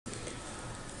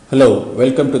Hello,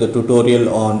 welcome to the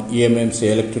tutorial on eMMC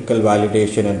electrical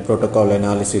validation and protocol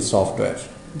analysis software.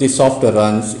 This software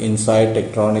runs inside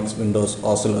Tektronix Windows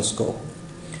oscilloscope.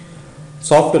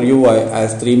 Software UI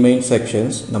has three main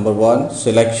sections. Number 1,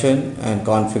 selection and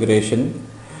configuration.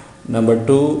 Number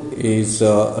 2 is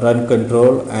run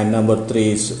control, and number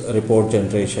 3 is report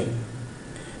generation.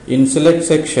 In select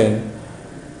section,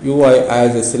 UI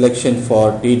has a selection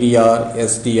for DDR,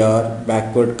 SDR,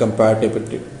 backward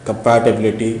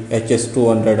compatibility,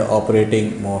 HS200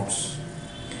 operating modes.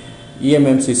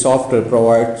 eMMC software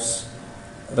provides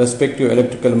respective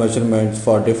electrical measurements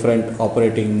for different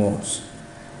operating modes.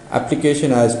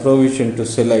 Application has provision to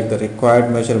select the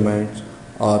required measurements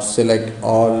or select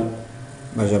all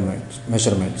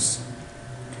measurements.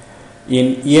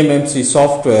 In eMMC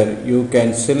software, you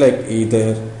can select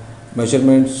either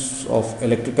measurements of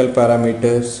electrical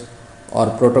parameters or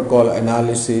protocol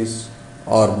analysis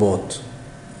or both.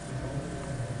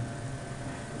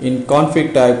 In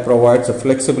config type provides a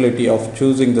flexibility of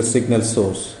choosing the signal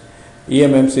source.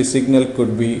 eMMC signal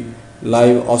could be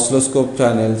live oscilloscope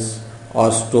channels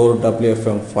or stored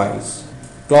WFM files.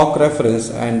 Clock reference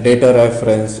and data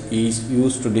reference is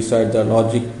used to decide the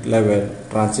logic level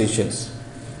transitions.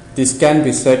 This can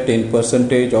be set in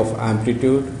percentage of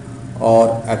amplitude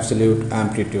or absolute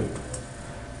amplitude.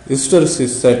 Hysteresis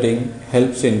setting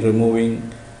helps in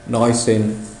removing noise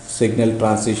in signal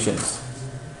transitions.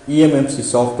 eMMC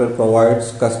software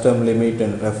provides custom limit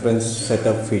and reference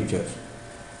setup feature.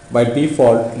 By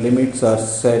default, limits are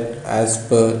set as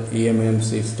per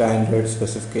eMMC standard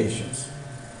specifications,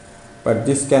 but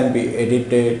this can be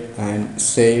edited and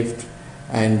saved,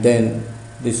 and then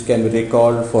this can be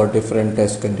recalled for different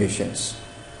test conditions.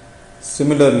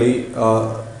 Similarly,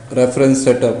 reference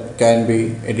setup can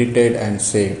be edited and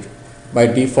saved. By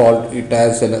default, it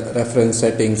has reference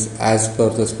settings as per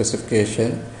the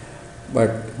specification,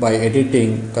 but by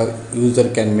editing, user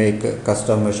can make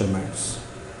custom measurements.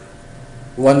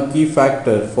 One key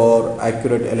factor for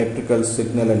accurate electrical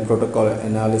signal and protocol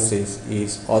analysis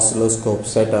is oscilloscope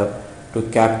setup to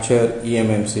capture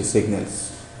eMMC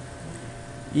signals.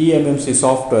 eMMC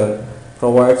software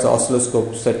provides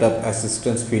oscilloscope setup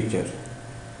assistance feature.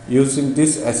 Using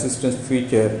this assistance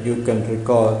feature, you can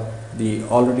recall the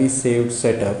already saved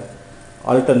setup.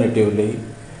 Alternatively,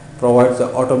 provides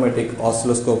the automatic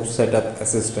oscilloscope setup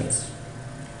assistance.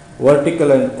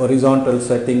 Vertical and horizontal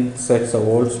setting sets the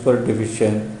volts per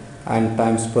division and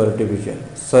times per division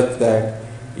such that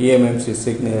eMMC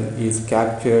signal is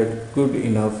captured good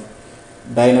enough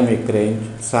dynamic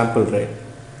range sample rate.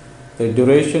 The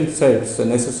duration sets the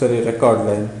necessary record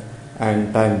length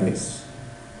and time base.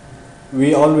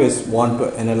 We always want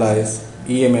to analyze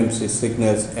eMMC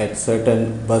signals at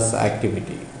certain bus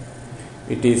activity.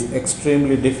 It is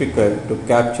extremely difficult to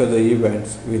capture the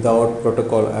events without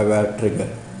protocol-aware trigger.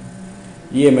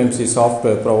 eMMC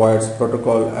software provides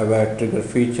protocol-aware trigger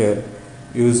feature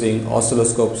using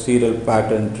oscilloscope serial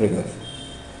pattern trigger.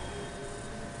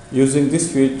 Using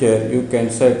this feature, you can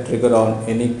set trigger on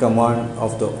any command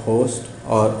of the host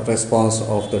or response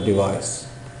of the device.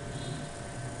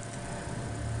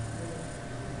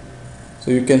 So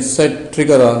you can set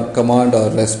trigger on command or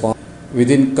response.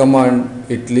 Within command,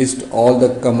 it lists all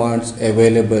the commands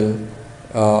available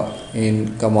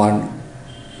in command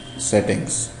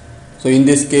settings. So in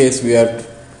this case, we are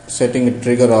setting a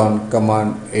trigger on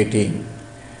command 18,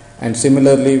 and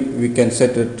similarly we can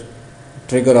set a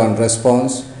trigger on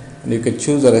response, and you can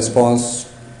choose a response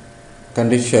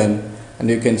condition, and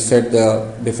you can set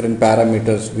the different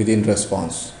parameters within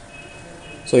response.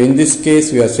 So in this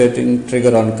case, we are setting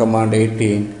trigger on command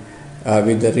 18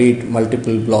 with the read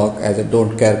multiple block as a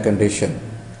don't care condition.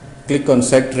 Click on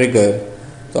set trigger.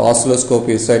 The oscilloscope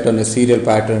is set on a serial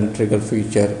pattern trigger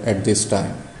feature at this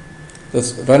time.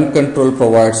 This run control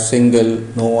provides single,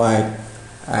 no act,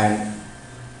 and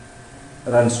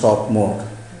run stop mode.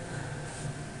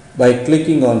 By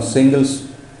clicking on single,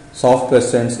 software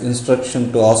sends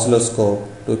instruction to oscilloscope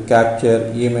to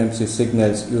capture eMMC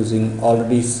signals using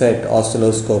already set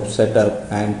oscilloscope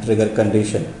setup and trigger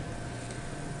condition.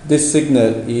 This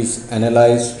signal is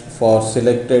analyzed for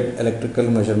selected electrical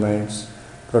measurements,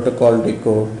 protocol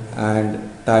decode,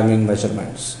 and timing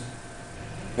measurements.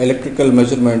 Electrical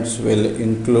measurements will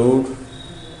include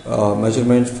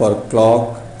measurements for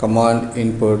clock, command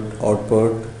input,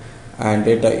 output, and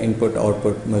data input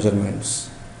output measurements.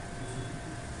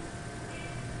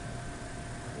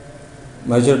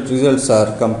 Measured results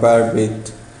are compared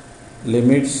with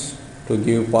limits to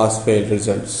give pass-fail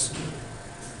results.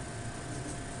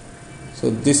 So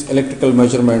this electrical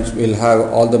measurements will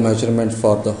have all the measurements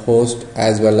for the host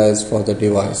as well as for the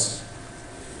device.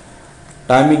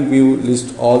 Timing view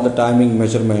lists all the timing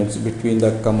measurements between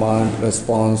the command,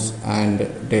 response and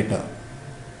data.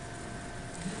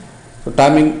 So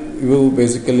timing view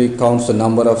basically counts the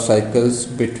number of cycles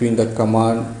between the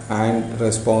command and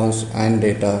response and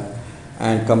data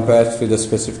and compares with the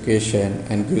specification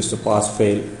and gives the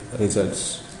pass-fail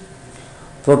results.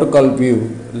 Protocol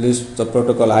view lists the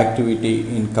protocol activity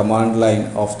in command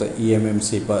line of the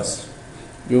eMMC bus.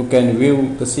 You can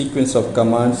view the sequence of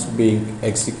commands being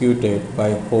executed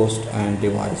by host and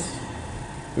device.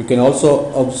 You can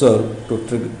also observe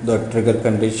the trigger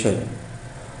condition.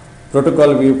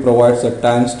 Protocol view provides a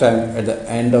timestamp at the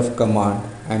end of command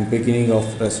and beginning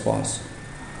of response.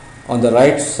 On the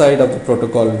right side of the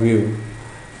protocol view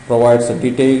provides the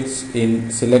details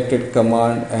in selected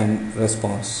command and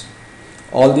response.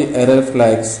 All the error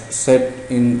flags set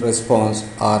in response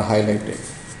are highlighted.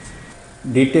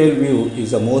 Detail view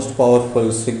is the most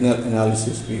powerful signal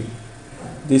analysis view.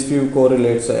 This view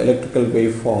correlates the electrical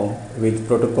waveform with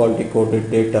protocol decoded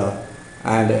data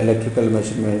and electrical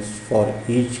measurements for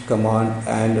each command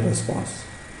and response.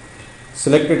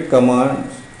 Selected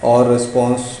command or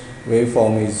response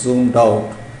waveform is zoomed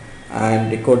out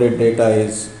and decoded data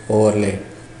is overlaid.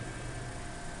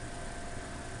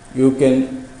 You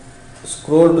can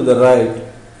scroll to the right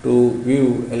to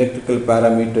view electrical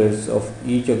parameters of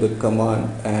each of the command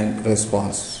and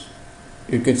response.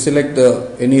 You can select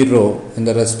any row and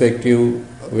the respective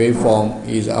waveform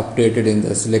is updated in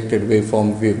the selected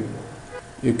waveform view.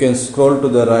 You can scroll to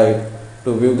the right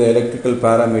to view the electrical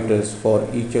parameters for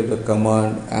each of the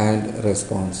command and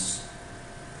response.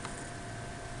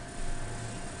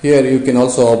 Here you can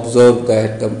also observe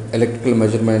that the electrical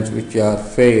measurements which are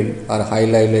failed are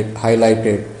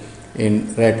highlighted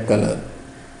in red color.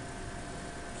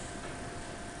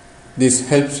 This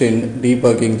helps in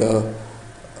debugging the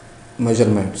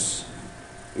measurements.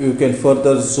 You can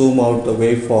further zoom out the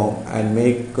waveform and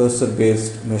make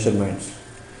cursor-based measurements.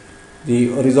 The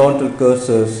horizontal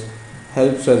cursors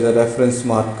helps as a reference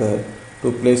marker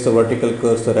to place the vertical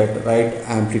cursor at right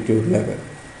amplitude level.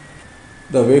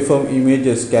 The waveform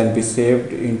images can be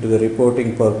saved into the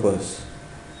reporting purpose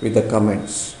with the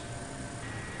comments.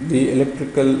 The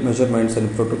electrical measurements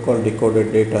and protocol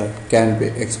decoded data can be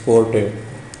exported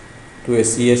to a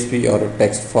CSV or a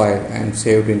text file and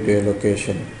saved into a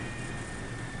location.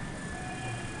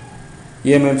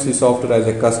 eMMC software has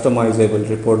a customizable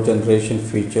report generation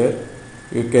feature.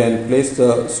 You can place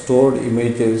the stored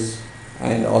images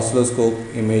and oscilloscope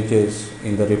images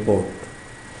in the report.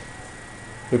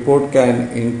 Report can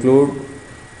include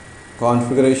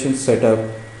configuration setup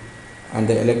and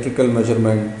the electrical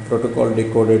measurement, protocol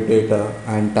decoded data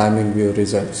and timing view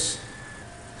results.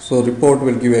 So report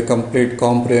will give a complete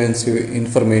comprehensive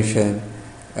information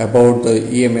about the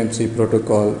eMMC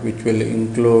protocol, which will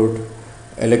include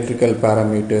electrical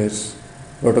parameters,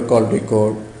 protocol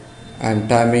decode and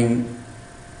timing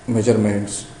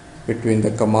measurements between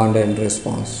the command and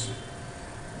response.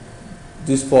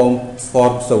 This forms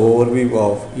the overview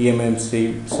of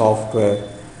eMMC software,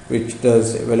 which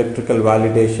does electrical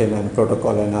validation and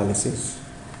protocol analysis.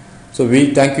 So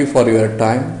we thank you for your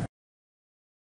time.